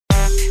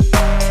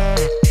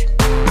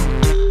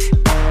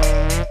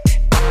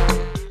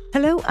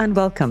and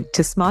welcome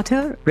to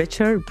Smarter,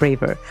 Richer,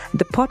 Braver,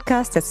 the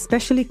podcast that's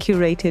specially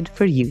curated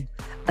for you,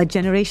 a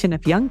generation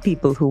of young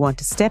people who want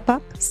to step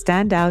up,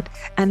 stand out,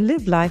 and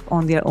live life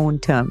on their own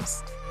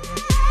terms.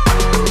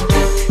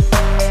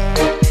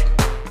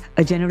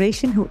 A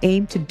generation who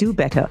aim to do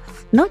better,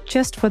 not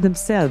just for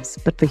themselves,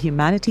 but for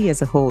humanity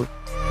as a whole.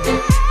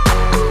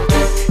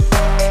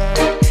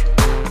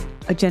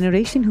 A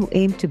generation who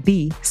aim to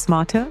be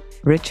smarter,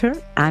 richer,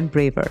 and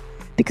braver,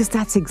 because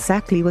that's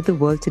exactly what the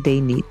world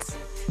today needs.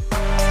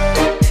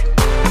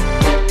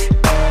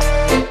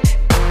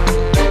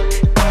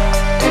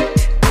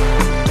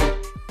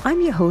 I'm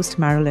your host,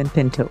 Marilyn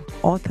Pinto,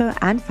 author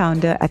and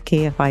founder at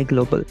KFI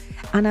Global,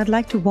 and I'd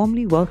like to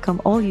warmly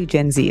welcome all you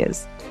Gen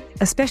Zers.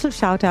 A special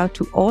shout out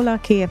to all our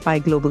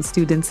KFI Global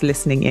students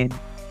listening in.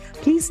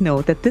 Please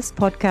know that this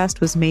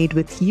podcast was made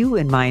with you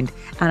in mind,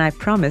 and I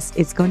promise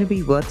it's going to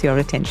be worth your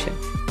attention.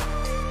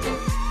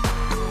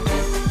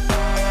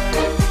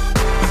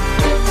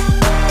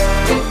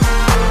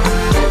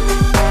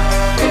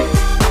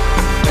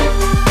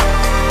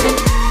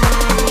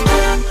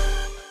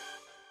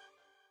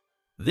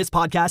 This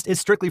podcast is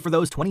strictly for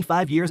those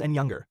 25 years and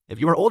younger. If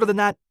you are older than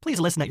that, please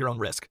listen at your own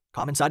risk.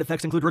 Common side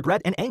effects include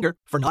regret and anger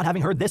for not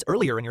having heard this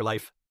earlier in your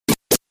life.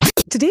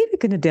 Today, we're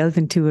going to delve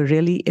into a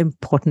really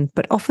important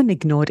but often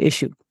ignored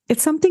issue.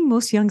 It's something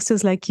most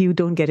youngsters like you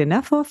don't get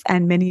enough of,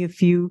 and many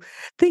of you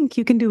think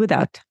you can do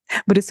without.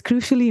 But it's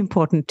crucially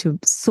important to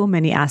so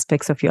many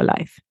aspects of your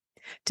life.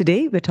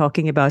 Today, we're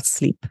talking about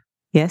sleep.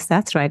 Yes,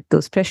 that's right.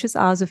 Those precious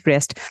hours of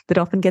rest that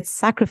often get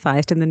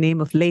sacrificed in the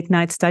name of late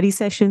night study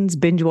sessions,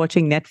 binge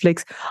watching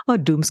Netflix, or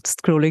doom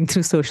scrolling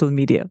through social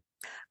media.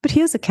 But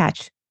here's a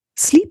catch.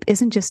 Sleep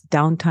isn't just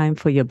downtime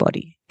for your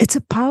body. It's a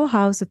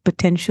powerhouse of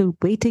potential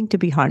waiting to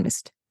be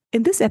harnessed.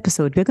 In this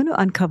episode, we're going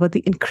to uncover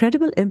the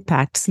incredible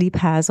impact sleep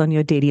has on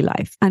your daily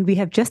life. And we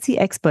have just the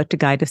expert to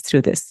guide us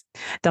through this.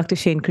 Dr.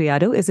 Shane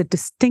Creado is a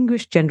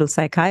distinguished general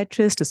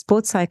psychiatrist, a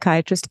sports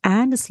psychiatrist,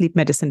 and a sleep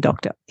medicine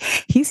doctor.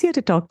 He's here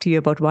to talk to you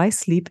about why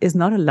sleep is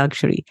not a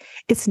luxury.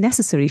 It's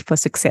necessary for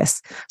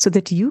success so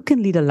that you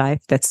can lead a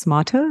life that's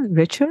smarter,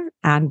 richer,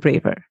 and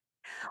braver.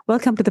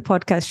 Welcome to the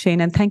podcast, Shane,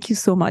 and thank you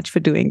so much for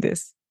doing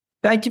this.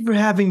 Thank you for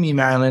having me,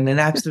 Marilyn. An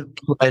absolute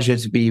pleasure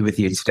to be with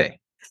you today.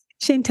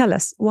 Shane, tell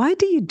us, why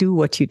do you do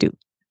what you do?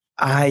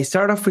 I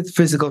start off with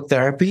physical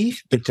therapy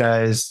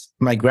because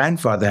my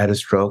grandfather had a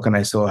stroke and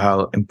I saw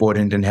how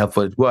important and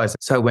helpful it was.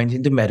 So I went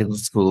into medical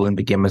school and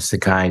became a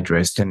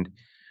psychiatrist. And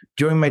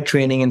during my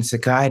training in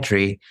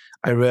psychiatry,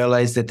 I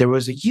realized that there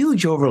was a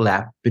huge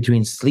overlap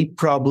between sleep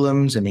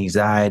problems and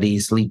anxiety,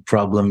 sleep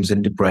problems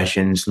and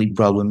depression, sleep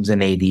problems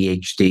and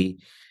ADHD.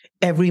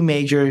 Every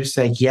major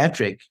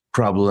psychiatric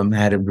problem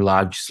had a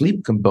large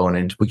sleep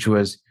component, which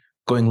was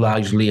going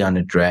largely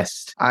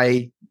unaddressed.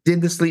 I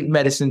did the sleep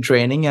medicine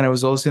training, and I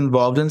was also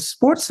involved in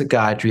sports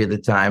psychiatry at the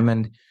time,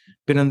 and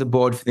been on the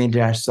board for the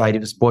International Society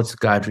of Sports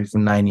Psychiatry for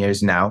 9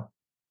 years now.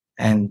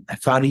 And I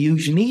found a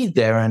huge need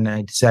there, and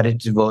I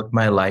decided to devote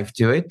my life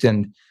to it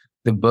and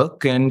the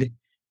book, and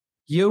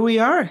here we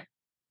are.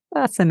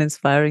 That's an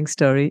inspiring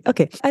story.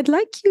 Okay, I'd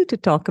like you to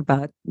talk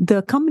about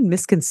the common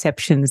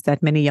misconceptions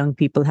that many young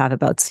people have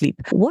about sleep.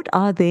 What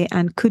are they,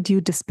 and could you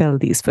dispel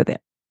these for them?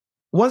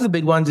 One of the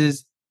big ones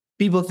is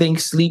people think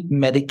sleep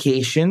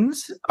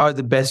medications are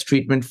the best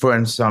treatment for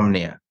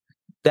insomnia.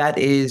 That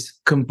is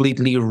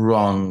completely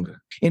wrong.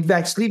 In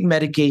fact, sleep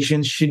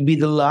medications should be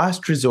the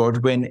last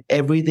resort when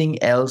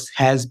everything else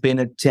has been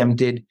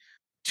attempted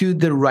to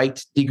the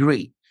right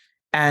degree.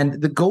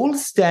 And the gold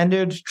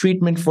standard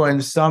treatment for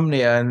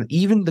insomnia, and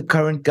even the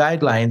current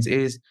guidelines,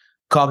 is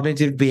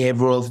cognitive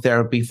behavioral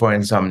therapy for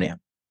insomnia.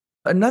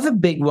 Another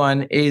big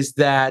one is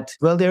that,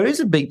 well, there is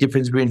a big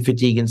difference between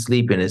fatigue and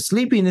sleepiness.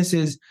 Sleepiness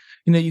is,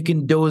 you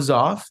can doze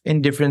off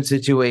in different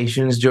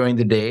situations during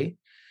the day,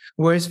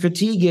 whereas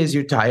fatigue is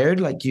you're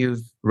tired, like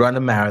you've run a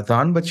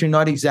marathon, but you're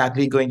not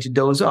exactly going to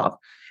doze off.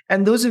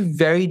 And those are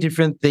very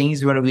different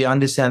things. When we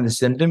understand the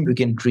symptom, we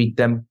can treat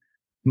them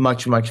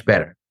much, much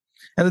better.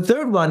 And the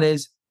third one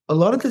is a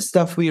lot of the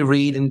stuff we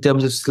read in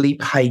terms of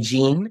sleep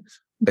hygiene.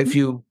 If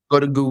you go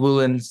to Google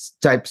and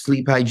type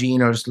sleep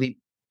hygiene or sleep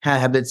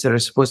habits that are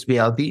supposed to be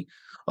healthy,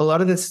 a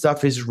lot of this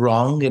stuff is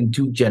wrong and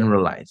too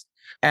generalized.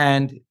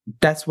 And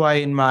that's why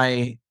in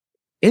my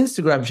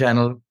Instagram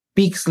channel,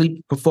 Peak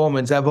Sleep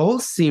Performance, I have a whole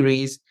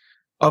series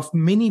of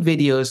mini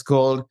videos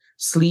called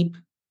Sleep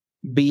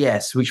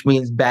BS, which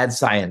means bad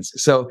science.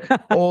 So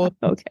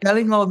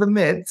telling all the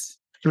myths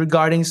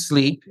regarding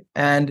sleep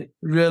and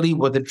really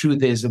what the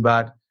truth is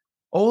about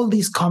all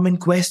these common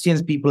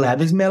questions people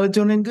have. Is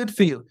melatonin good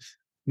for you?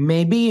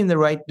 Maybe in the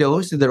right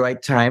dose at the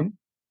right time,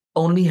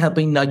 only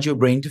helping nudge your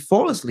brain to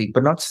fall asleep,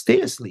 but not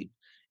stay asleep.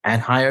 And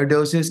higher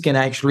doses can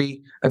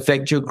actually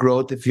affect your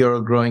growth if you're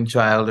a growing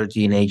child or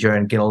teenager,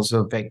 and can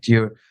also affect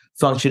your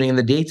functioning in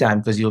the daytime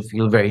because you'll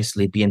feel very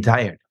sleepy and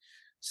tired.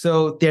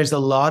 So there's a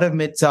lot of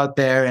myths out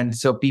there. And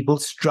so people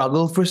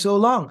struggle for so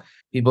long.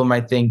 People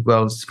might think,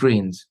 well,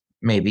 screens,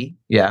 maybe.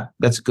 Yeah,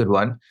 that's a good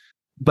one.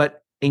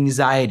 But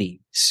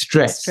anxiety,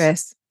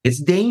 stress,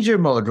 It's danger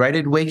mode, right?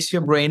 It wakes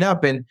your brain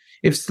up. And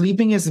if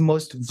sleeping is the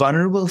most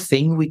vulnerable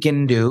thing we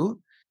can do,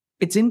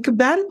 it's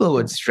incompatible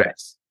with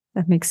stress.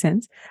 That makes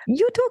sense.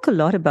 You talk a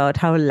lot about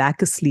how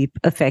lack of sleep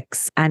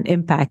affects and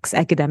impacts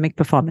academic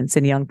performance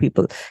in young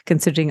people,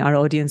 considering our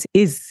audience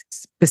is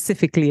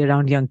specifically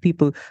around young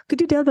people. Could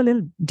you delve a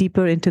little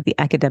deeper into the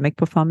academic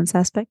performance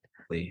aspect?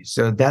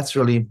 So that's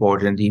really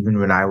important. Even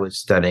when I was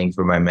studying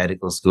for my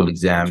medical school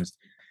exams,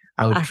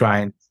 I would Ah, try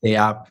and stay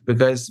up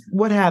because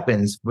what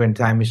happens when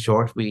time is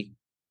short? We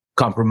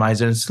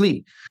compromise on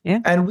sleep. yeah.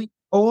 And we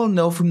all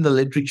know from the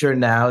literature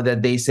now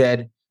that they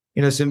said,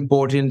 it's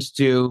important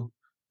to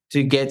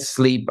get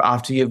sleep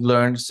after you've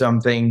learned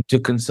something to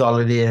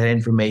consolidate that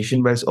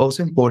information, but it's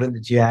also important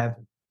that you have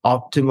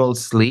optimal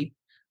sleep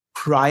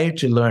prior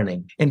to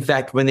learning. In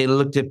fact, when they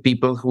looked at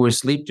people who were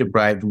sleep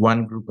deprived,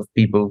 one group of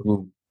people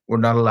who were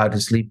not allowed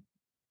to sleep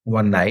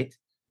one night,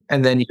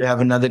 and then you have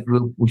another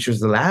group which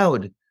was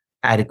allowed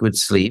adequate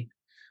sleep.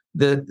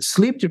 The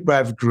sleep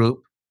deprived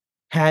group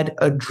had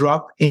a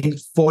drop in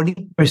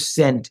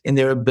 40% in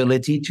their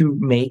ability to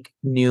make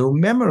new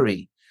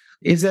memory.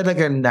 Is that like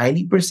a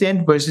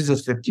 90% versus a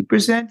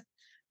 50%?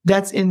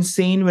 That's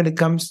insane when it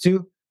comes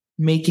to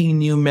making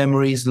new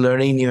memories,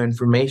 learning new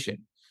information.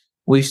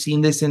 We've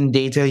seen this in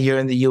data here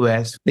in the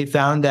US. They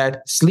found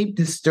that sleep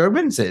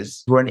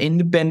disturbances were an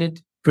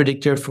independent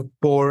predictor for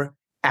poor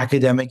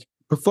academic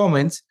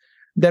performance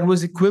that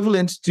was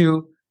equivalent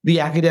to the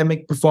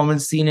academic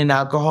performance seen in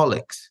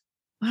alcoholics.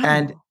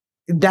 And Wow.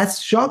 that's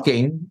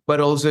shocking,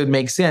 but also it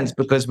makes sense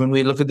because when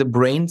we look at the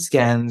brain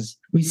scans,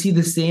 we see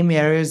the same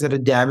areas that are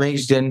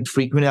damaged in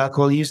frequent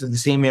alcohol use are the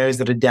same areas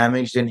that are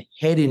damaged in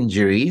head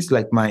injuries,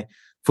 like my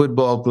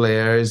football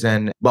players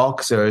and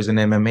boxers and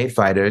MMA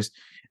fighters,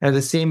 and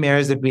the same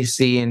areas that we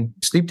see in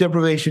sleep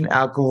deprivation,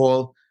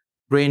 alcohol,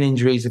 brain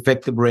injuries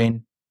affect the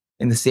brain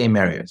in the same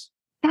areas.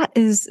 That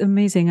is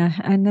amazing.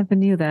 I never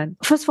knew that.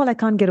 First of all, I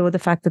can't get over the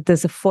fact that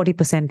there's a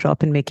 40%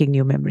 drop in making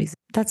new memories.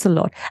 That's a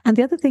lot. And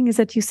the other thing is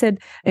that you said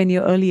in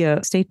your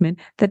earlier statement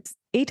that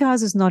 8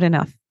 hours is not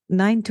enough,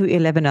 9 to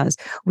 11 hours.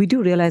 We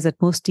do realize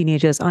that most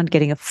teenagers aren't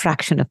getting a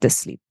fraction of this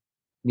sleep.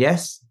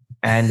 Yes.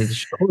 And it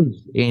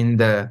shows in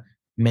the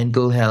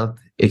mental health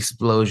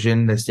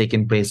explosion that's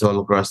taken place all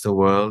across the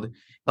world.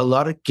 A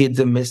lot of kids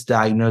are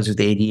misdiagnosed with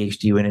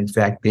ADHD when in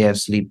fact they have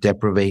sleep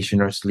deprivation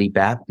or sleep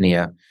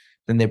apnea.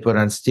 Then they put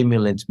on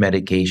stimulant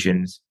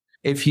medications.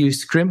 If you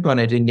scrimp on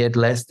it and get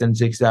less than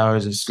 6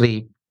 hours of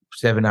sleep,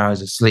 7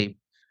 hours of sleep,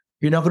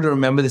 you're not going to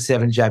remember the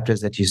 7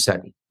 chapters that you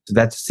studied. So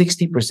that's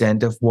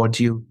 60% of what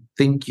you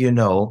think you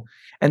know,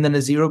 and then a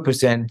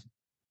 0%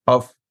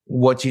 of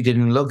what you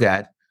didn't look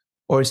at,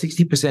 or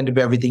 60% of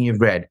everything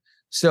you've read.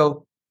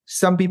 So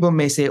some people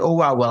may say, oh,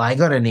 wow, well, I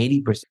got an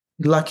 80%.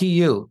 Lucky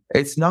you.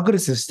 It's not going to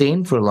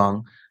sustain for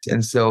long.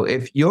 And so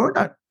if you're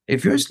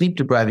sleep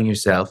depriving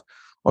yourself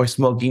or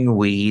smoking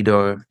weed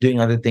or doing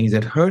other things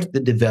that hurt the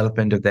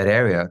development of that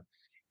area,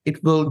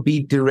 it will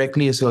be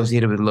directly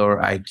associated with lower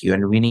IQ.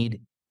 And we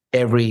need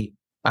every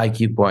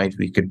IQ point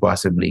we could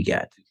possibly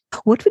get.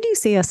 What would you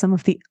say are some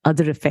of the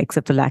other effects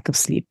of the lack of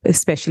sleep,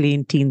 especially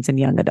in teens and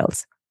young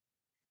adults?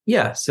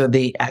 Yeah. So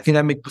the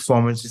academic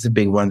performance is a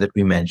big one that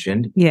we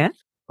mentioned. Yeah.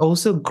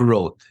 Also,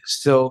 growth.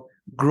 So,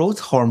 growth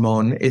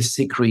hormone is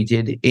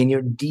secreted in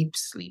your deep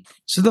sleep.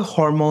 So, the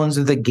hormones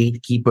are the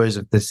gatekeepers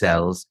of the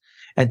cells,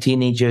 and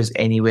teenagers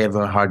anyway have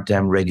a hard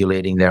time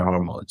regulating their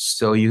hormones.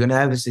 So, you're going to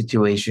have a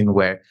situation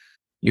where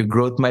your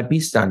growth might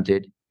be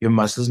stunted, your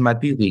muscles might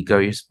be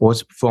weaker, your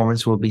sports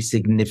performance will be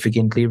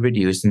significantly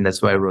reduced. And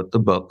that's why I wrote the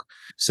book.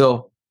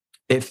 So,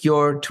 if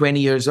you're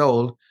 20 years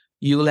old,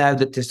 you'll have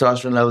the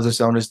testosterone levels of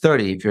someone who's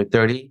 30. If you're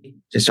 30,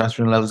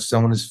 testosterone levels of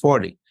someone who's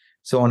 40,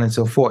 so on and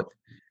so forth.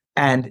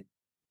 And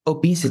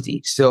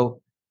obesity.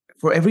 So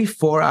for every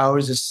 4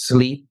 hours of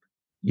sleep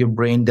your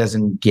brain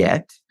doesn't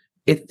get,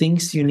 it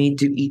thinks you need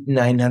to eat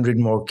 900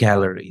 more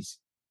calories.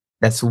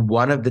 That's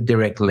one of the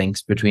direct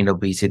links between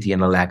obesity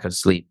and a lack of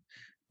sleep.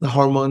 The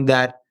hormone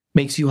that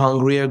makes you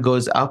hungrier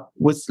goes up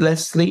with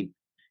less sleep.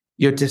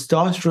 Your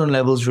testosterone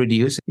levels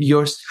reduce.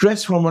 Your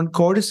stress hormone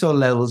cortisol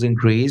levels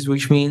increase,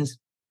 which means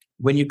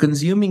when you're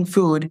consuming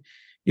food,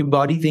 your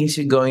body thinks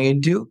you're going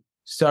into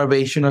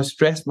starvation or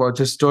stress mode,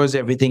 so stores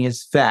everything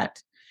as fat.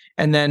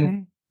 And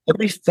then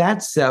every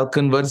fat cell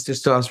converts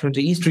testosterone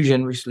to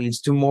estrogen, which leads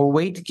to more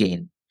weight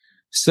gain.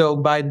 So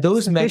by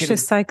those Vicious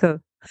mechanisms, cycle.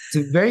 it's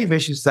a very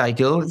vicious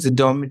cycle. It's a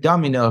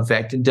domino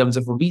effect in terms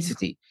of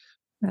obesity.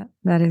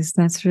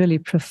 That's really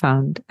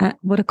profound.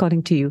 What,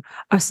 according to you,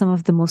 are some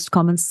of the most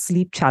common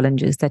sleep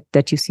challenges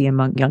that you see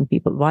among young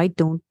people? Why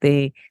don't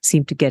they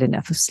seem to get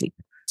enough of sleep?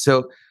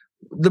 So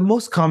the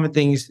most common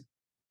things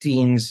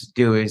teens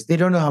do is they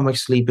don't know how much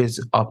sleep is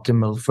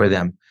optimal for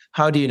them.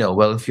 How do you know?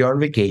 Well, if you're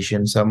on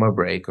vacation, summer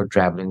break, or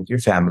traveling with your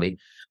family,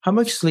 how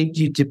much sleep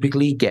do you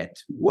typically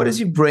get? What does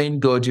your brain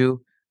go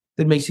to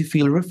that makes you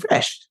feel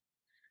refreshed?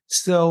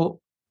 So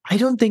I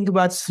don't think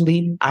about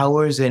sleep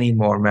hours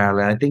anymore,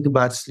 Marilyn. I think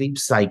about sleep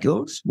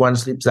cycles. One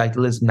sleep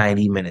cycle is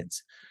 90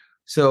 minutes.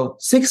 So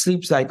 6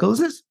 sleep cycles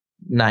is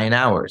 9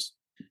 hours.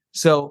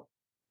 So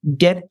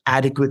get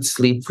adequate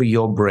sleep for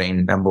your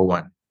brain, number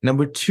one.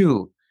 Number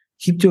two,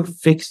 keep to a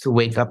fixed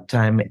wake up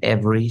time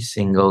every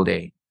single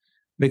day.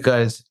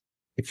 Because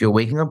if you're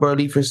waking up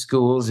early for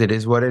schools, it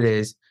is what it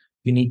is.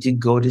 You need to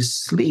go to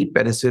sleep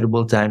at a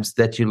suitable time so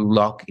that you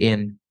lock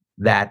in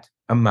that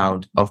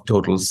amount of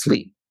total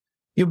sleep.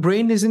 Your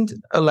brain isn't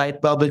a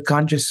light bulb, it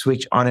can't just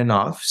switch on and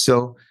off.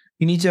 So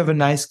you need to have a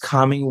nice,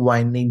 calming,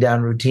 winding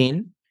down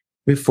routine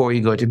before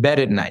you go to bed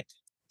at night.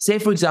 Say,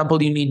 for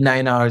example, you need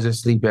 9 hours of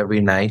sleep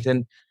every night.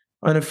 And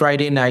on a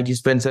Friday night, you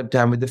spend some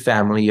time with the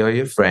family or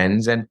your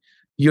friends, and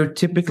you're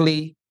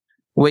typically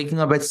waking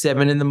up at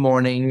 7 in the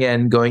morning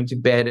and going to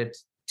bed at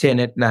 10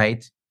 at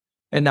night.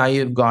 And now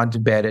you've gone to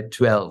bed at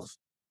 12.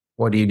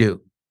 What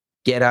do?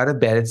 Get out of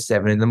bed at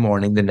 7 in the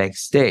morning the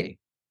next day.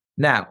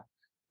 Now,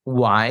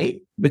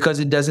 why? Because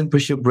it doesn't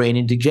push your brain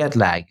into jet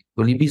lag.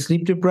 Will you be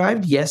sleep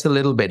deprived? Yes, a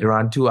little bit,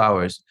 around 2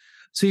 hours.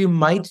 So you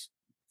might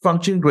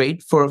function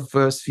great for the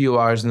first few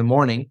hours in the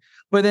morning,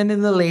 but then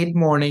in the late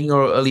morning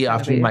or early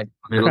afternoon, you might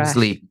have a little Crash.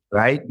 sleep,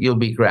 right? You'll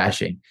be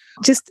crashing.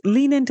 Just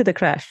lean into the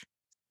crash.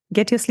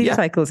 Get your sleep Yeah.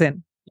 cycles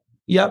in.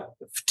 Yep.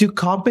 To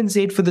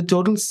compensate for the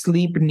total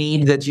sleep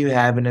need that you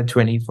have in a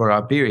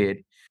 24-hour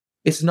period,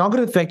 it's not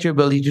going to affect your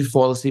ability to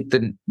fall asleep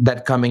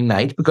that coming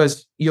night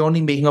because you're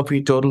only making up for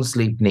your total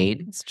sleep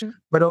need. That's true.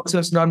 But also,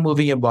 it's not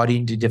moving your body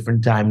into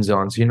different time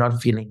zones. You're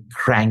not feeling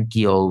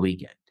cranky all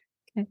weekend.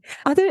 Okay.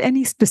 Are there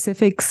any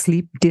specific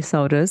sleep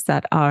disorders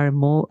that are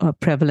more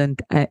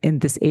prevalent in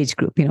this age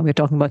group? We're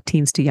talking about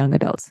teens to young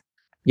adults.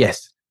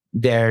 Yes,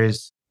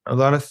 there's a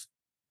lot of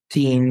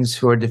teens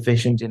who are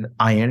deficient in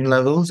iron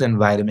levels and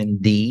vitamin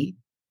D.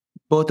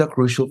 Both are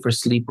crucial for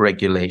sleep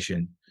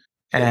regulation.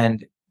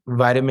 And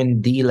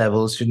vitamin D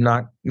levels should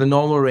not, the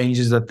normal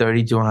ranges are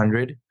 30 to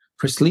 100.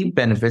 For sleep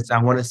benefits,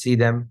 I want to see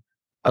them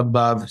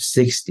above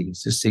 60.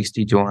 So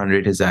 60 to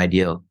 100 is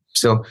ideal.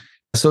 So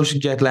social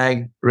jet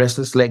lag,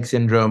 restless leg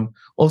syndrome,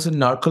 also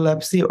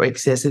narcolepsy or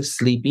excessive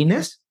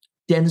sleepiness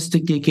tends to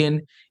kick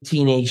in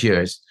teenage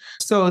years.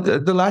 So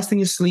the last thing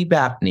is sleep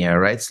apnea,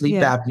 right? Sleep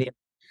apnea.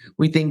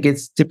 We think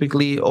it's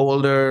typically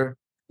older.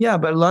 Yeah,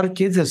 but a lot of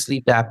kids have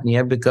sleep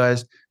apnea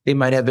because they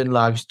might have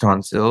enlarged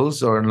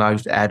tonsils or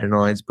enlarged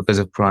adenoids because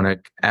of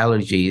chronic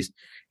allergies.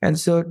 And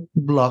so it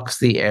blocks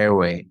the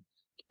airway.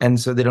 And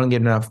so they don't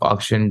get enough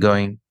oxygen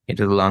going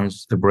into the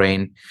lungs, the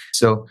brain.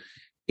 So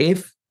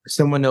if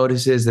someone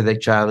notices that their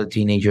child or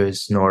teenager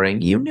is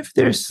snoring, even if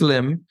they're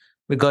slim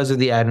because of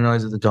the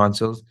adenoids of the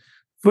tonsils,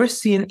 first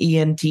see an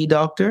ENT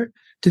doctor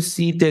to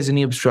see if there's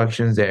any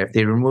obstructions there. If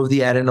they remove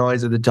the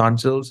adenoids of the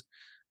tonsils,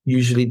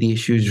 usually the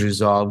issue is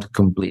resolved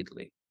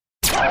completely.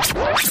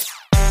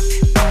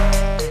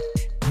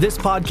 This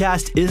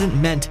podcast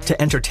isn't meant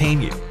to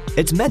entertain you.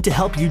 It's meant to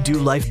help you do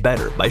life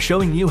better by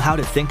showing you how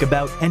to think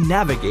about and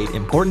navigate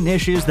important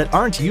issues that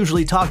aren't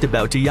usually talked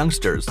about to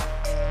youngsters.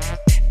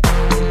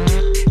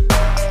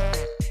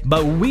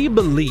 But we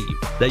believe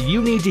that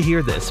you need to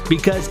hear this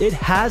because it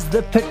has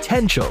the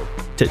potential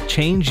to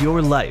change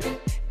your life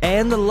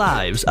and the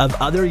lives of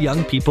other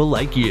young people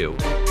like you.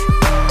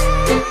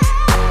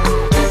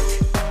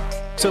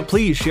 So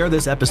please share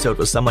this episode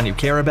with someone you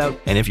care about,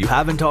 and if you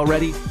haven't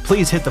already,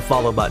 please hit the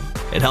follow button.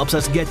 It helps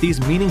us get these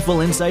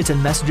meaningful insights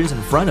and messages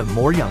in front of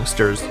more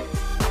youngsters.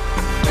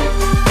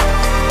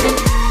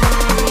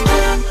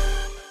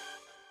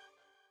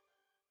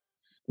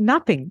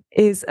 Napping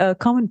is a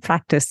common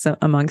practice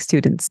among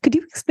students. Could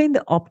you explain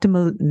the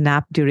optimal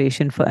nap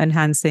duration for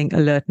enhancing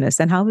alertness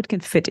and how it can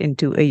fit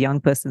into a young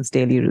person's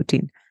daily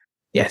routine?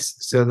 Yes.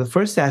 So the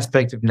first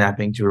aspect of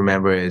napping to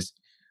remember is,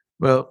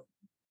 well,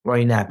 why are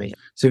you napping?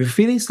 So if you're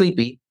feeling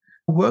sleepy,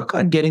 work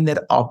on getting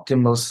that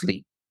optimal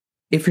sleep.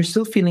 If you're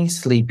still feeling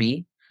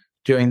sleepy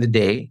during the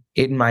day,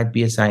 it might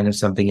be a sign of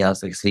something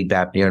else like sleep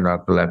apnea or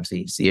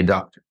narcolepsy. See a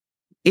doctor.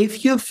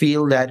 If you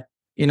feel that,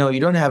 you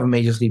don't have a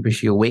major sleep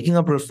issue, you're waking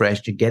up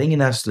refreshed, you're getting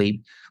enough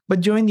sleep,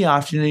 but during the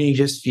afternoon, you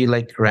just feel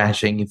like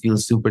crashing, you feel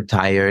super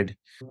tired.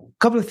 A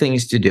couple of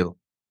things to do.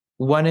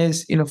 One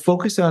is,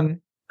 focus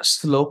on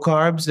slow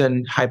carbs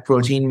and high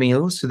protein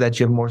meals so that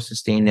you have more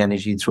sustained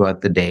energy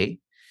throughout the day.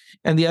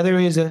 And the other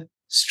is a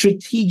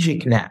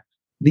strategic nap.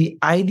 The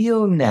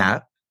ideal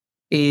nap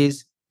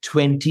is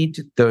 20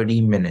 to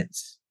 30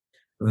 minutes.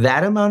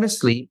 That amount of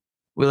sleep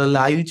will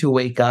allow you to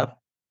wake up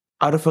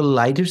out of a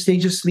lighter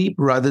stage of sleep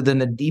rather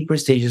than a deeper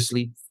stage of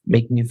sleep,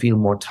 making you feel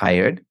more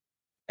tired.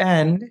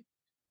 And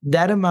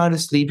that amount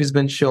of sleep has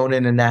been shown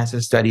in a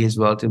NASA study as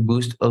well to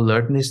boost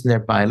alertness in their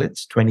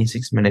pilots,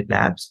 26-minute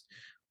naps,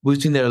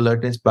 boosting their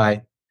alertness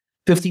by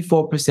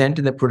 54%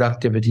 and their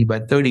productivity by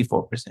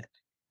 34%.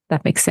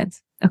 That makes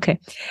sense. Okay.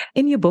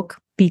 In your book,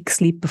 Peak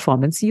Sleep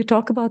Performance, you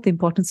talk about the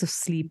importance of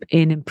sleep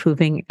in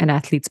improving an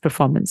athlete's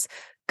performance.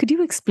 Could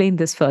you explain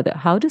this further?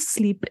 How does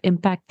sleep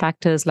impact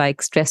factors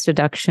like stress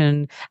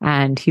reduction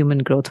and human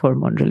growth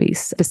hormone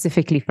release,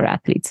 specifically for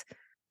athletes?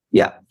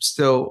 Yeah.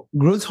 So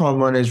growth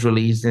hormone is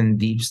released in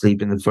deep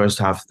sleep in the first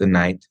half of the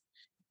night.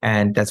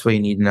 And that's why you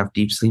need enough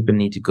deep sleep and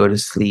need to go to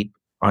sleep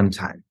on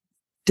time.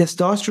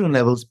 Testosterone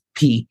levels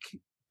peak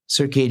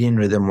circadian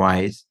rhythm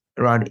wise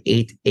around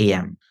 8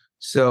 a.m.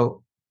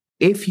 So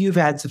If you've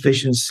had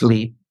sufficient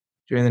sleep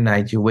during the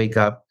night, you wake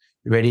up,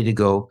 you're ready to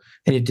go,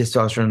 and your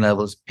testosterone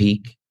levels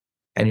peak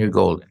and you're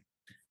golden.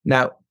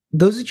 Now,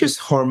 those are just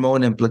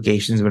hormone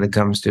implications when it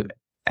comes to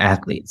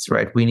athletes,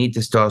 right? We need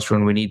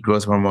testosterone, we need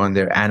growth hormone,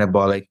 they're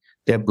anabolic,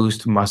 they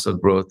boost muscle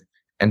growth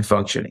and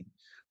functioning.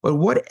 But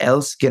what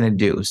else can it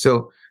do?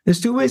 So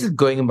there's two ways of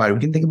going about it. We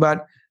can think about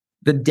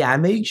the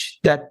damage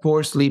that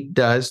poor sleep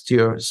does to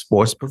your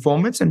sports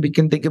performance, and we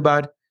can think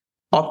about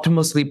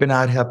optimal sleep and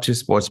how it helps your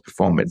sports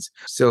performance.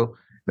 So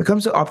when it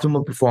comes to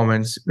optimal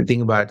performance, we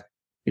think about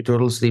your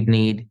total sleep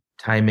need,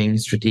 timing,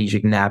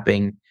 strategic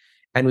napping,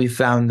 and we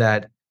found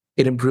that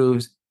it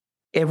improves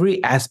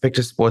every aspect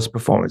of sports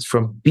performance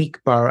from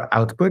peak power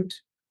output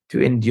to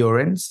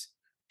endurance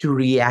to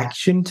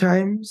reaction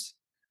times.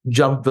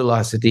 Jump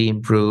velocity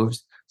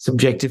improves,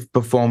 subjective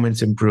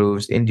performance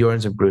improves,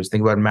 endurance improves.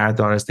 Think about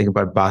marathoners, think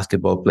about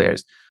basketball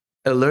players.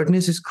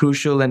 Alertness is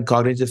crucial and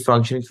cognitive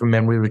functioning for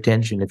memory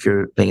retention. If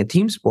you're playing a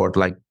team sport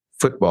like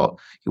football,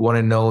 you want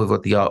to know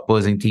what the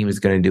opposing team is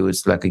going to do.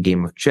 It's like a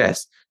game of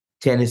chess.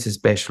 Tennis,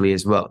 especially,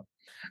 as well.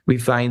 We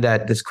find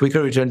that there's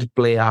quicker return to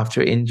play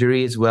after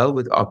injury as well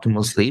with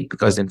optimal sleep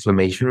because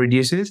inflammation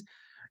reduces.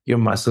 Your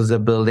muscles are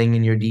building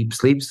in your deep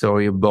sleep, so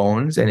are your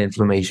bones, and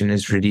inflammation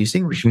is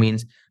reducing, which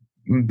means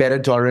better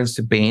tolerance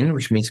to pain,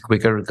 which means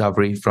quicker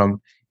recovery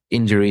from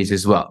injuries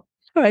as well.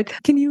 All right.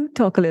 Can you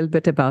talk a little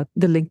bit about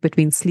the link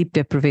between sleep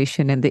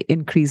deprivation and the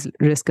increased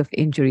risk of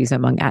injuries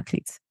among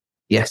athletes?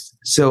 Yes.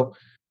 So,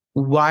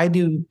 why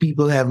do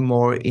people have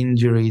more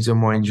injuries or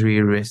more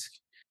injury risk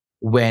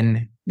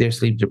when they're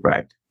sleep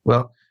deprived?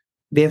 Well,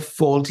 they have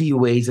faulty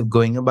ways of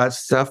going about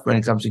stuff when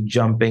it comes to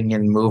jumping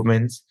and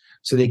movements,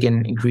 so they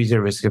can increase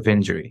their risk of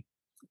injury.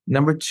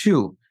 Number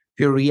two,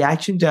 if your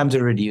reaction times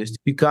are reduced,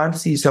 you can't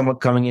see someone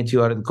coming at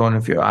you out of the corner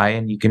of your eye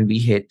and you can be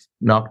hit,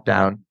 knocked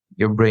down,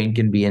 your brain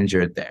can be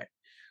injured there.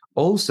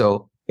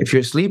 Also, if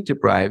you're sleep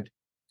deprived,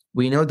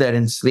 we know that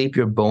in sleep,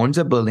 your bones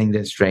are building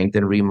their strength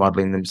and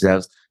remodeling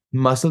themselves.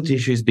 Muscle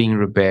tissue is being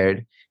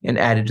repaired and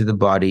added to the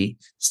body.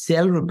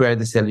 Cell repair at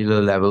the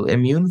cellular level.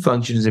 Immune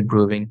function is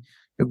improving.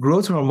 Your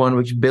growth hormone,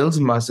 which builds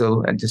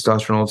muscle and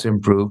testosterone, also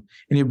improve.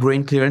 And your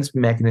brain clearance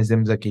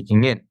mechanisms are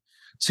kicking in.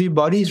 So your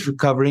body is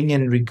recovering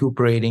and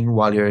recuperating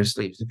while you're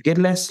asleep. So if you get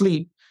less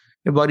sleep,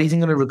 your body isn't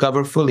going to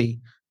recover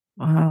fully.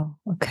 Wow.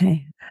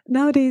 Okay.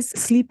 Nowadays,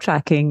 sleep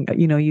tracking,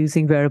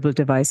 using wearable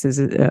devices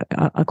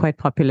are quite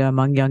popular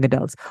among young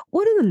adults.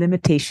 What are the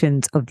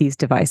limitations of these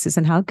devices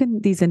and how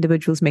can these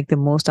individuals make the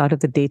most out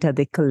of the data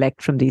they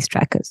collect from these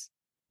trackers?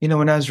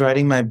 When I was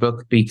writing my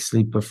book, Peak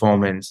Sleep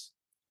Performance,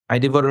 I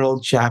devoted a whole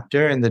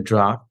chapter in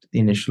the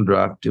initial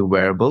draft to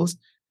wearables,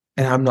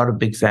 and I'm not a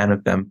big fan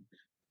of them.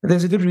 But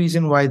there's a good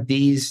reason why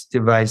these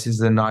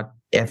devices are not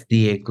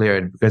FDA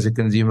cleared because they're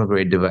consumer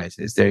grade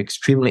devices. They're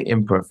extremely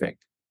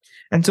imperfect.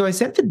 And so I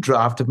sent the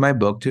draft of my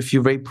book to a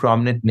few very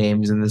prominent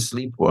names in the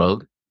sleep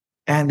world.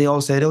 And they all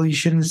said, oh, you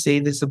shouldn't say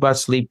this about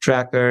sleep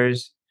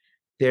trackers.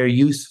 They're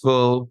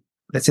useful.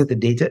 I said the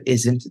data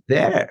isn't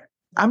there.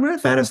 I'm not a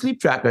fan of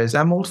sleep trackers.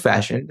 I'm old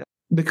fashioned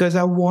because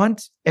I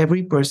want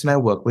every person I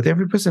work with,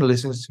 every person who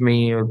listens to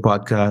me or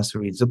podcast or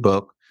reads a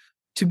book,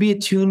 to be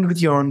attuned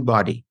with your own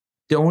body.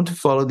 Don't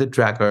follow the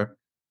tracker.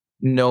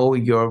 Know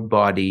your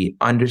body,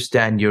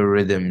 understand your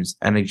rhythms,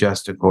 and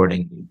adjust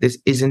accordingly. This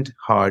isn't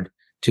hard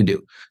to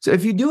do. So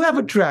if you do have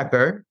a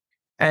tracker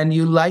and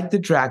you like the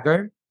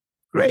tracker,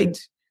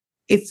 great.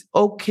 It's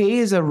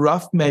okay as a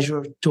rough measure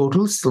of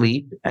total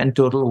sleep and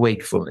total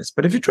wakefulness.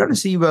 But if you're trying to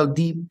see,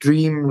 deep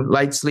dream,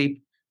 light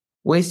sleep,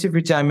 waste of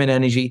your time and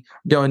energy,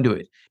 don't do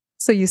it.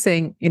 So you're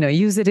saying,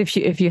 use it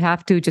if you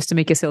have to, just to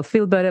make yourself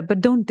feel better,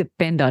 but don't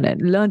depend on it.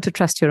 Learn to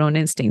trust your own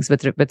instincts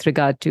with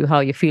regard to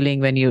how you're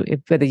feeling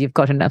whether you've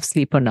got enough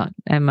sleep or not.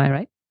 Am I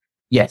right?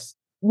 Yes.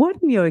 What,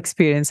 in your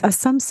experience, are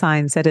some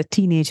signs that a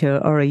teenager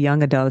or a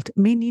young adult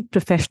may need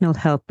professional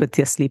help with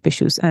their sleep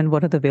issues, and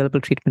what are the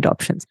available treatment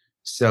options?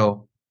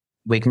 So,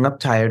 waking up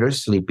tired or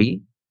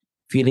sleepy,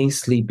 feeling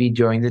sleepy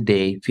during the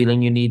day,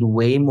 feeling you need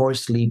way more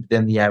sleep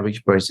than the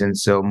average person,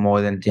 so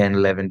more than 10,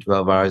 11,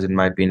 12 hours, it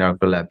might be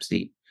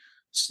narcolepsy.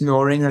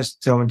 Snoring or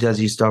someone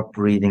tells you stop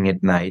breathing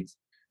at night,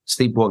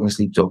 sleepwalking,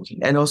 sleep talking,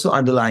 and also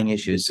underlying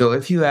issues. So,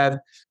 if you have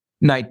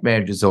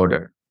nightmare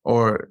disorder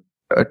or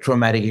a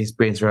traumatic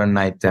experience around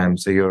nighttime,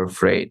 so you're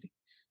afraid.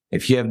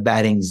 If you have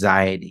bad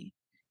anxiety,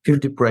 if you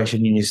have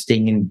depression and you're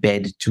staying in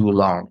bed too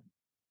long,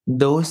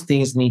 those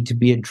things need to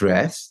be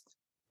addressed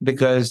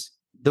because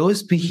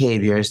those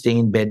behaviors, staying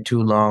in bed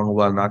too long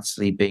while not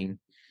sleeping,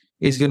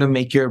 is going to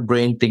make your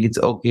brain think it's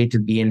okay to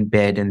be in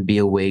bed and be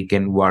awake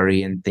and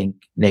worry and think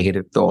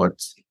negative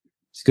thoughts.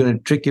 It's going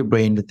to trick your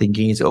brain to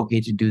thinking it's okay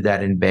to do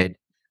that in bed.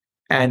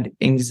 And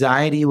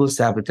anxiety will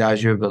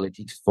sabotage your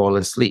ability to fall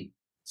asleep.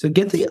 So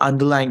get the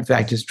underlying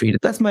factors treated.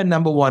 That's my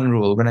number one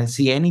rule when I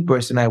see any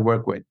person I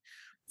work with.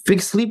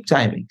 Fix sleep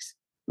timings.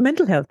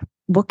 Mental health.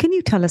 What can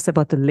you tell us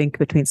about the link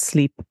between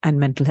sleep and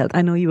mental health?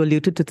 I know you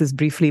alluded to this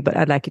briefly, but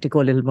I'd like you to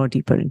go a little more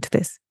deeper into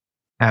this.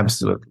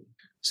 Absolutely.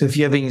 So if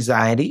you have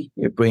anxiety,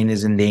 your brain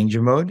is in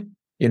danger mode,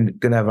 you're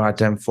going to have a hard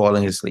time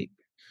falling asleep.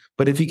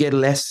 But if you get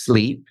less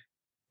sleep,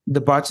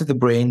 The parts of the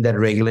brain that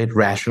regulate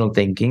rational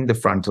thinking, the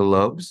frontal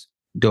lobes,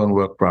 don't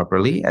work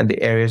properly. And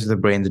the areas of the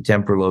brain, the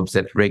temporal lobes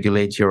that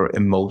regulate your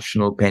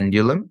emotional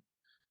pendulum,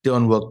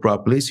 don't work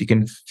properly. So you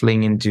can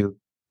fling into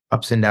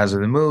ups and downs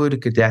of the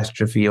mood,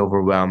 catastrophe,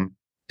 overwhelm,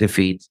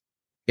 defeat,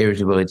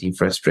 irritability,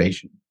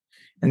 frustration.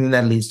 And then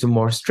that leads to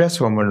more stress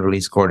hormone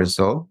release,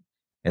 cortisol,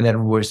 and that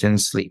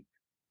worsens sleep.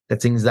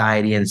 That's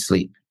anxiety and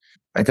sleep.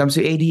 When it comes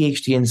to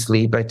ADHD and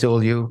sleep, I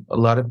told you a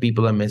lot of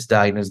people are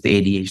misdiagnosed with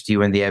ADHD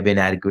when they have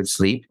inadequate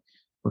sleep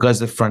because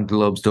the frontal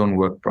lobes don't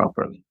work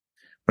properly.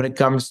 When it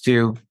comes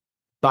to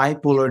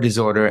bipolar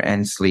disorder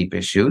and sleep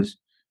issues,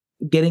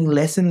 getting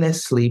less and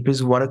less sleep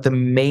is one of the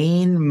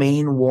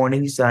main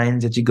warning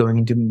signs that you're going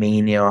into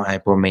mania or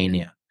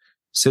hypomania.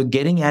 So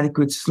getting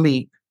adequate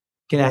sleep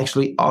can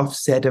actually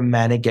offset a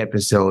manic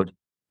episode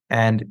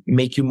and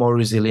make you more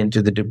resilient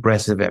to the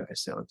depressive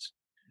episodes.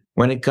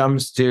 When it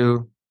comes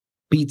to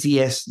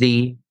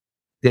PTSD,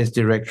 there's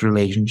direct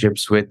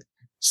relationships with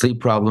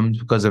sleep problems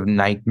because of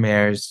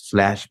nightmares,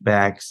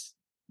 flashbacks,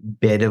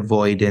 bed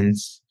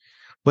avoidance.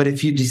 But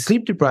if you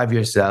sleep deprive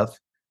yourself,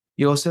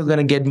 you're also going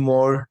to get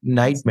more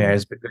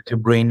nightmares because your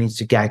brain needs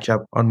to catch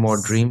up on more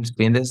dreams.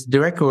 And there's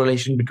direct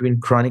correlation between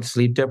chronic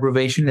sleep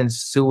deprivation and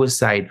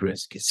suicide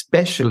risk,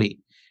 especially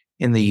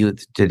in the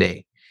youth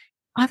today.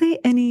 Are there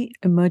any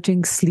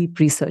emerging sleep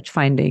research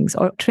findings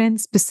or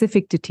trends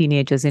specific to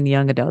teenagers and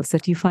young adults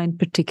that you find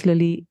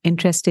particularly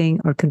interesting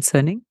or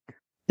concerning?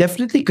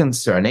 Definitely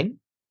concerning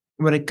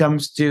when it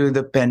comes to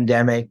the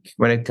pandemic,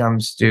 when it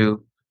comes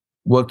to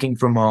working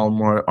from home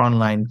or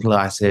online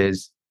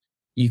classes.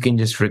 You can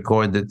just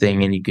record the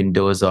thing and you can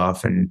doze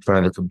off in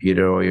front of the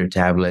computer or your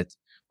tablet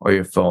or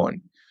your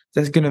phone.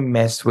 That's going to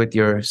mess with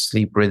your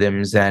sleep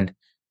rhythms and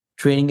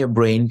training your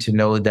brain to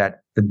know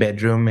that the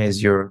bedroom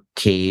is your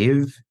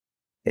cave.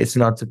 It's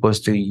not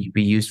supposed to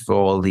be used for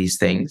all these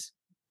things.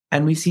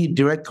 And we see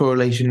direct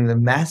correlation in the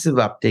massive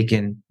uptick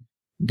in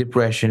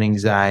depression,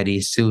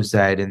 anxiety,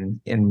 suicide in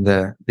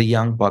the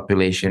young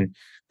population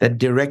that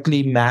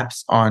directly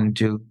maps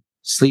onto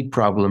sleep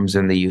problems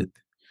in the youth.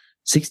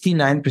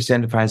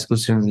 69% of high school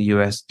students in the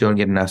US don't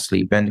get enough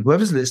sleep. And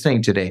whoever's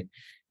listening today,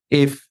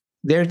 if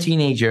they're a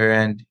teenager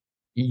and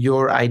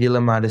your ideal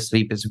amount of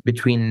sleep is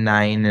between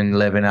 9 and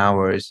 11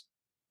 hours,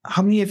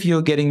 how many of you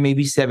are getting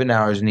maybe 7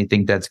 hours and you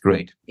think that's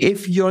great?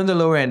 If you're on the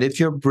lower end, if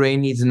your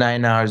brain needs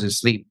 9 hours of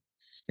sleep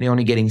and you're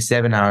only getting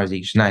 7 hours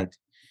each night,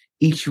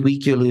 each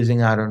week you're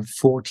losing out on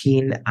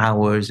 14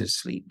 hours of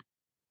sleep.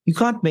 You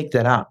can't make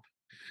that up.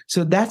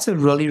 So that's a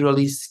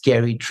really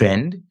scary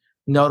trend,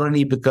 not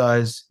only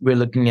because we're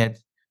looking at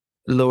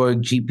lower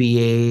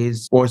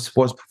GPAs or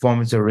sports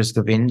performance or risk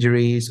of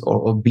injuries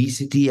or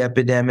obesity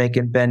epidemic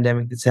and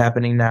pandemic that's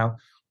happening now,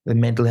 the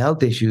mental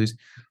health issues,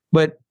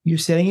 but you're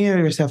setting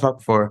yourself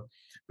up for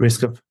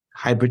risk of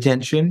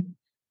hypertension,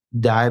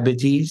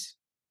 diabetes,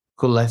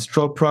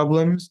 cholesterol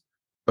problems,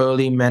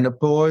 early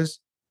menopause,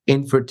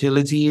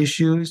 infertility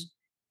issues,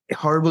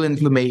 horrible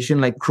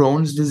inflammation like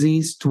Crohn's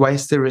disease,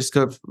 twice the risk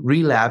of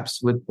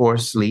relapse with poor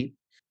sleep,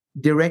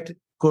 direct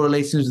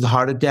correlations with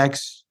heart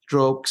attacks,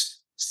 strokes,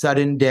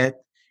 sudden death,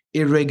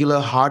 irregular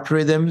heart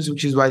rhythms,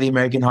 which is why the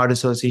American Heart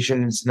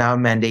Association is now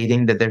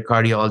mandating that their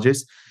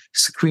cardiologists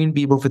screen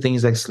people for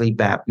things like sleep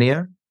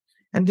apnea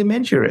and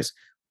dementia risk.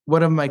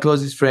 One of my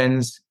closest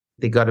friends,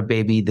 they got a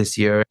baby this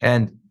year,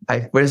 and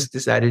I first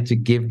decided to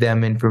give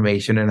them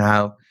information on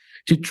how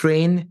to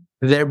train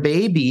their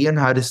baby on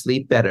how to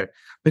sleep better.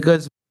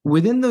 Because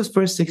within those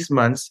first 6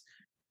 months,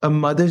 a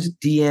mother's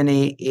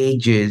DNA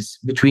ages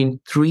between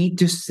 3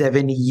 to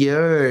 7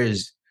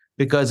 years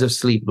because of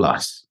sleep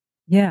loss.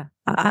 Yeah,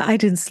 I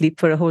didn't sleep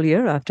for a whole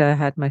year after I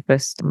had my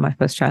first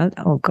child.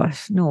 Oh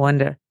gosh, no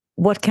wonder.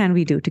 What can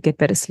we do to get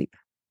better sleep?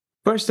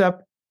 First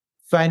up,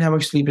 find how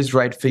much sleep is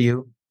right for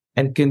you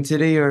and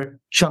consider your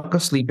chunk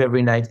of sleep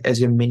every night as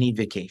your mini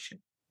vacation.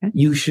 Okay.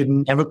 You should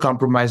never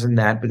compromise on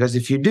that because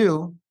if you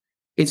do,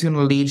 it's going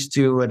to lead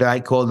to what I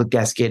call the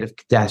cascade of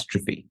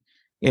catastrophe.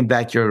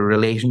 Impact your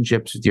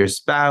relationships with your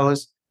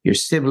spouse, your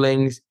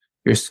siblings,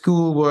 your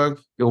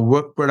schoolwork, your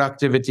work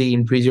productivity,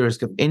 increase your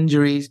risk of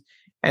injuries,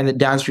 and the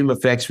downstream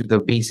effects with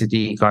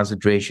obesity,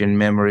 concentration,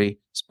 memory,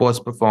 sports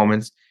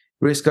performance,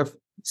 risk of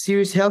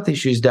serious health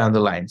issues down the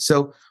line.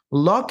 So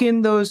lock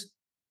in those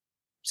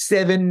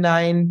 7,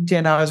 9,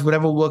 10 hours,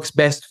 whatever works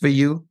best for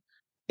you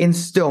in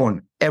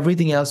stone.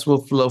 Everything else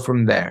will flow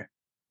from there.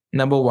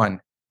 Number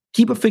 1,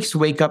 keep a fixed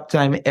wake up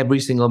time every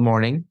single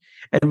morning.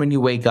 And when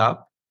you wake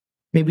up,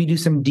 maybe do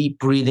some deep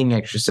breathing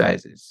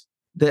exercises.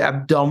 The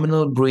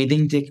abdominal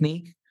breathing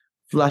technique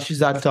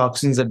flushes out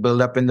toxins that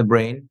build up in the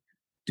brain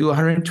to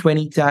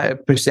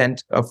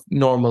 120% of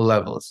normal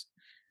levels.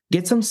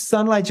 Get some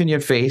sunlight on your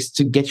face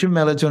to get your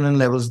melatonin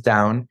levels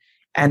down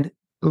and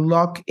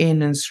lock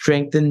in and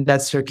strengthen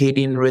that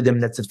circadian rhythm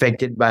that's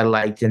affected by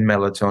light and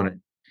melatonin.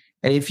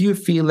 And if you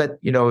feel that,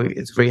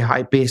 it's a very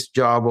high-paced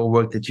job or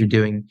work that you're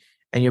doing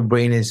and your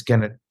brain is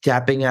kind of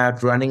tapping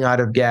out, running out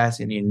of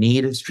gas, and you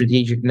need a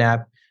strategic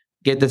nap,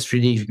 get the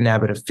strategic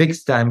nap at a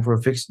fixed time for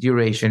a fixed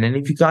duration. And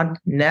if you can't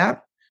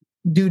nap,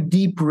 do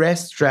deep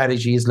rest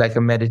strategies like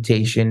a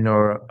meditation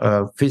or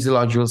a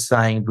physiological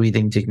sighing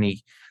breathing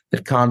technique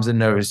that calms the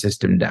nervous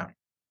system down.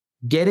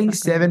 Getting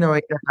 7 or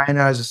 8 or 9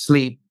 hours of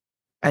sleep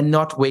and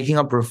not waking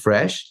up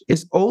refreshed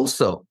is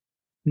also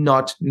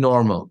not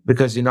normal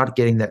because you're not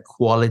getting that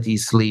quality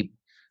sleep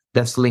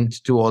that's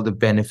linked to all the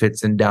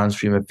benefits and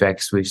downstream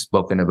effects we've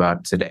spoken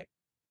about today.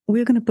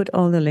 We're going to put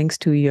all the links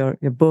to your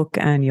book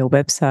and your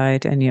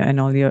website and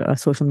all your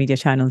social media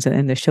channels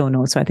in the show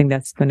notes. So I think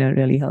that's going to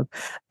really help.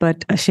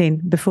 But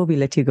Shane, before we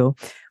let you go,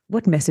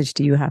 what message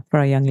do you have for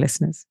our young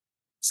listeners?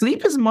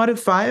 Sleep is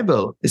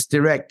modifiable. It's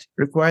direct,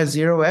 requires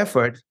zero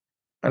effort,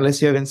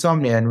 unless you have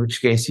insomnia, in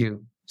which case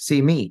you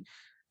see me.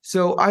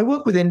 So I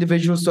work with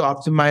individuals to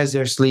optimize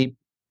their sleep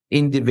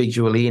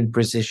individually in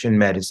precision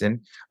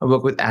medicine. I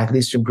work with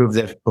athletes to improve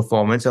their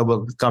performance. I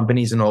work with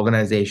companies and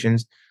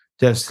organizations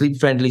to have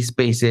sleep-friendly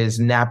spaces,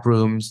 nap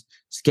rooms,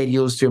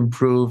 schedules to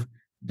improve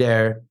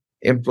their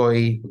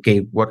employee. Okay,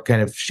 what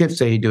kind of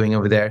shifts are you doing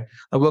over there?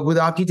 I work with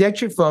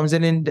architecture firms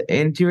and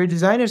interior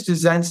designers to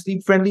design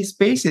sleep-friendly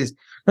spaces,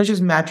 not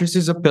just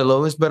mattresses or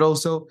pillows, but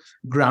also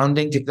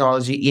grounding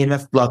technology,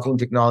 EMF blocking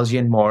technology,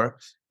 and more.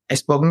 I've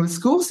spoken with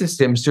school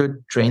systems to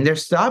train their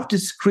staff to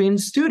screen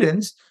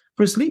students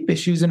for sleep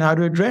issues and how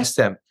to address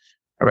them.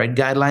 All right,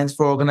 guidelines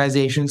for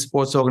organizations,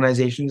 sports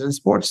organizations, and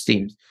sports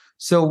teams.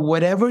 So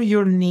whatever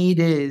your need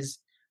is,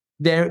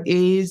 there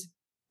is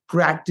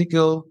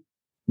practical,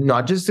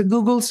 not just a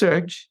Google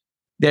search,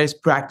 there's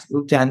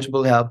practical,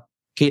 tangible help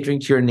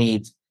catering to your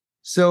needs.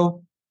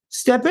 So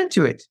step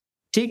into it.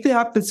 Take the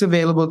help that's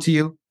available to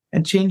you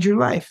and change your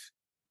life.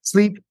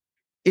 Sleep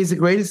is the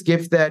greatest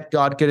gift that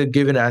God could have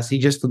given us. He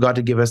just forgot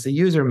to give us a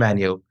user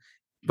manual,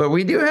 but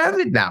we do have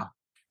it now.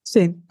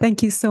 Shane,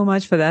 thank you so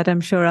much for that. I'm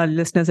sure our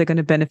listeners are going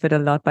to benefit a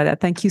lot by that.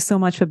 Thank you so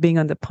much for being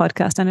on the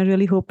podcast. And I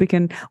really hope we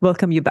can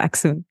welcome you back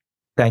soon.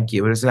 Thank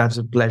you. It was an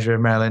absolute pleasure,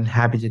 Marilyn.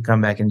 Happy to come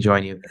back and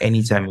join you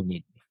anytime you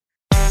need me.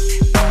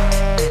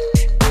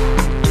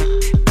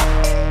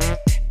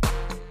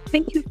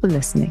 Thank you for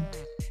listening.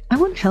 I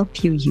want to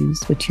help you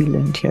use what you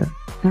learned here.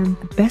 And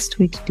the best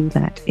way to do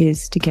that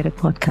is to get a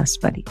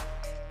podcast buddy.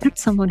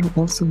 That's someone who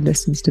also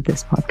listens to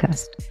this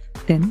podcast.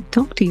 Then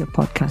talk to your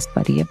podcast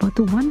buddy about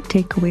the one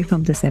takeaway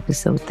from this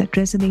episode that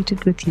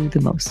resonated with you the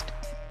most.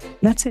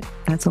 That's it.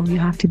 That's all you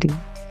have to do.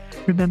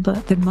 Remember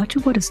that much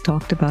of what is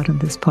talked about on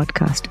this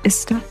podcast is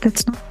stuff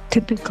that's not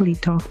typically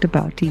talked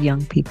about to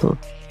young people,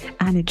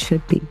 and it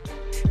should be.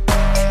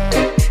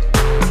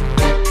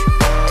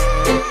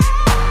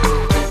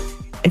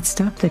 It's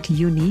stuff that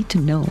you need to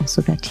know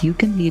so that you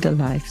can lead a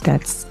life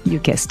that's, you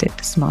guessed it,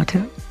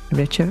 smarter,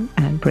 richer,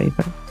 and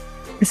braver.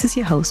 This is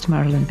your host,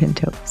 Marilyn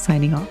Pinto,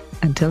 signing off.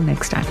 Until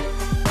next time.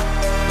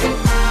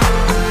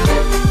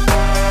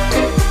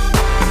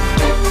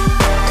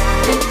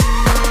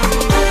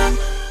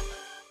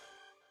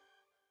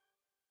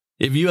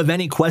 If you have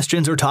any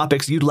questions or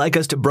topics you'd like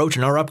us to broach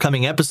in our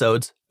upcoming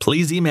episodes,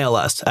 please email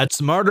us at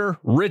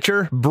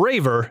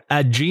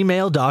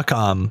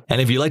smarterricherbraver@gmail.com.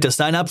 And if you'd like to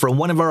sign up for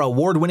one of our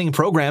award-winning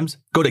programs,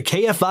 go to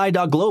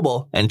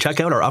kfi.global and check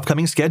out our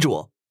upcoming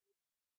schedule.